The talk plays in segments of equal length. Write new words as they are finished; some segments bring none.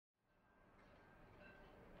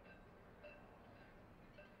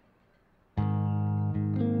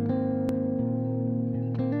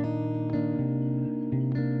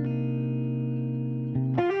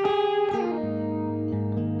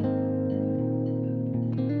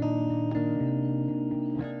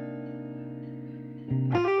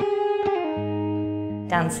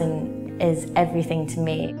Dancing is everything to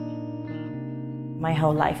me. My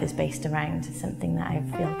whole life is based around something that I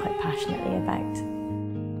feel quite passionately about.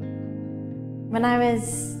 When I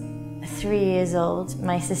was 3 years old,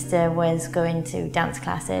 my sister was going to dance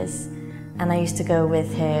classes and I used to go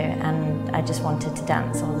with her and I just wanted to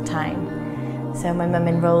dance all the time. So my mum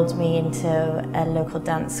enrolled me into a local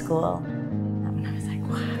dance school and I was like,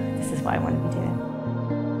 wow, this is what I want to be doing.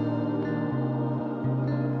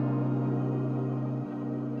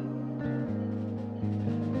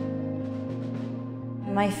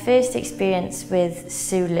 My first experience with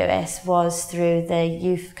Sue Lewis was through the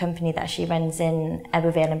youth company that she runs in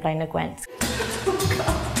Abertillery and Blaenau Gwent.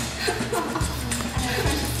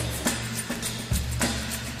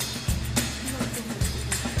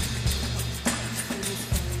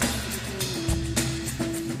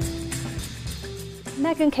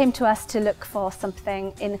 Megan came to us to look for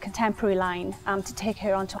something in the contemporary line to take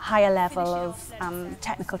her on to a higher level of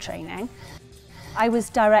technical training. I was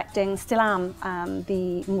directing, still am,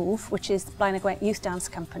 the Move, which is Blaenau Gwent Youth Dance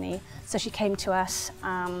Company. So she came to us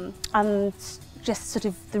and just sort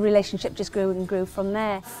of the relationship just grew and grew from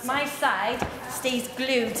there. My side stays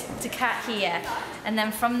glued to Cat here, and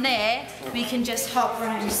then from there we can just hop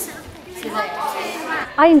around to there.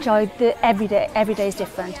 I enjoyed the every day is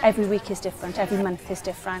different, every week is different, every month is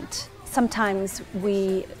different. Sometimes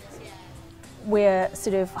we're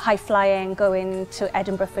sort of high-flying, going to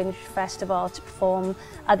Edinburgh Fringe Festival to perform.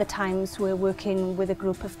 Other times we're working with a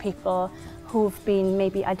group of people who've been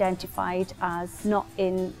maybe identified as not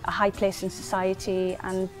in a high place in society,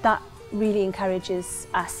 and that really encourages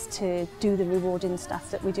us to do the rewarding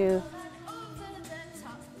stuff that we do.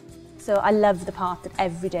 So I love the part that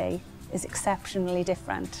every day is exceptionally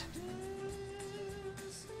different.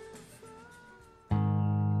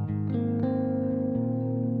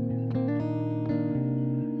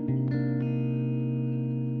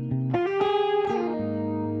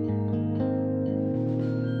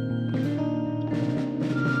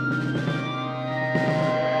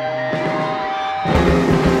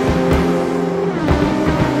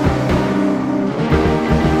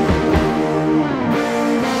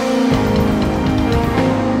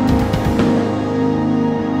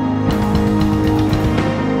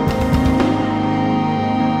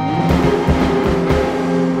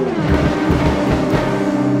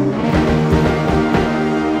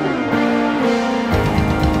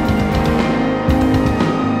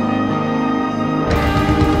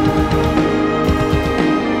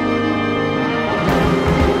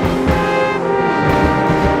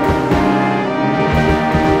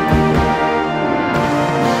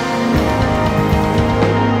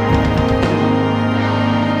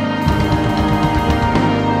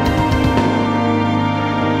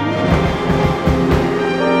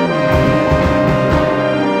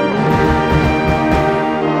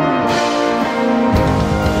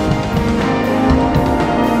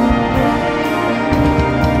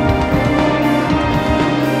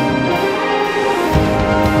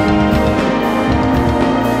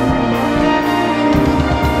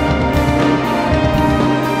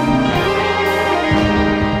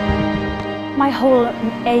 My whole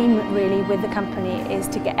aim really with the company is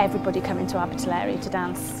to get everybody coming to Abertillery to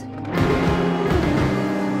dance.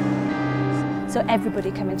 So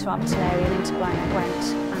everybody coming to Abertillery and into Blaenau Gwent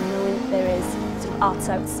and knowing that there is sort of arts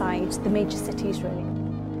outside the major cities really.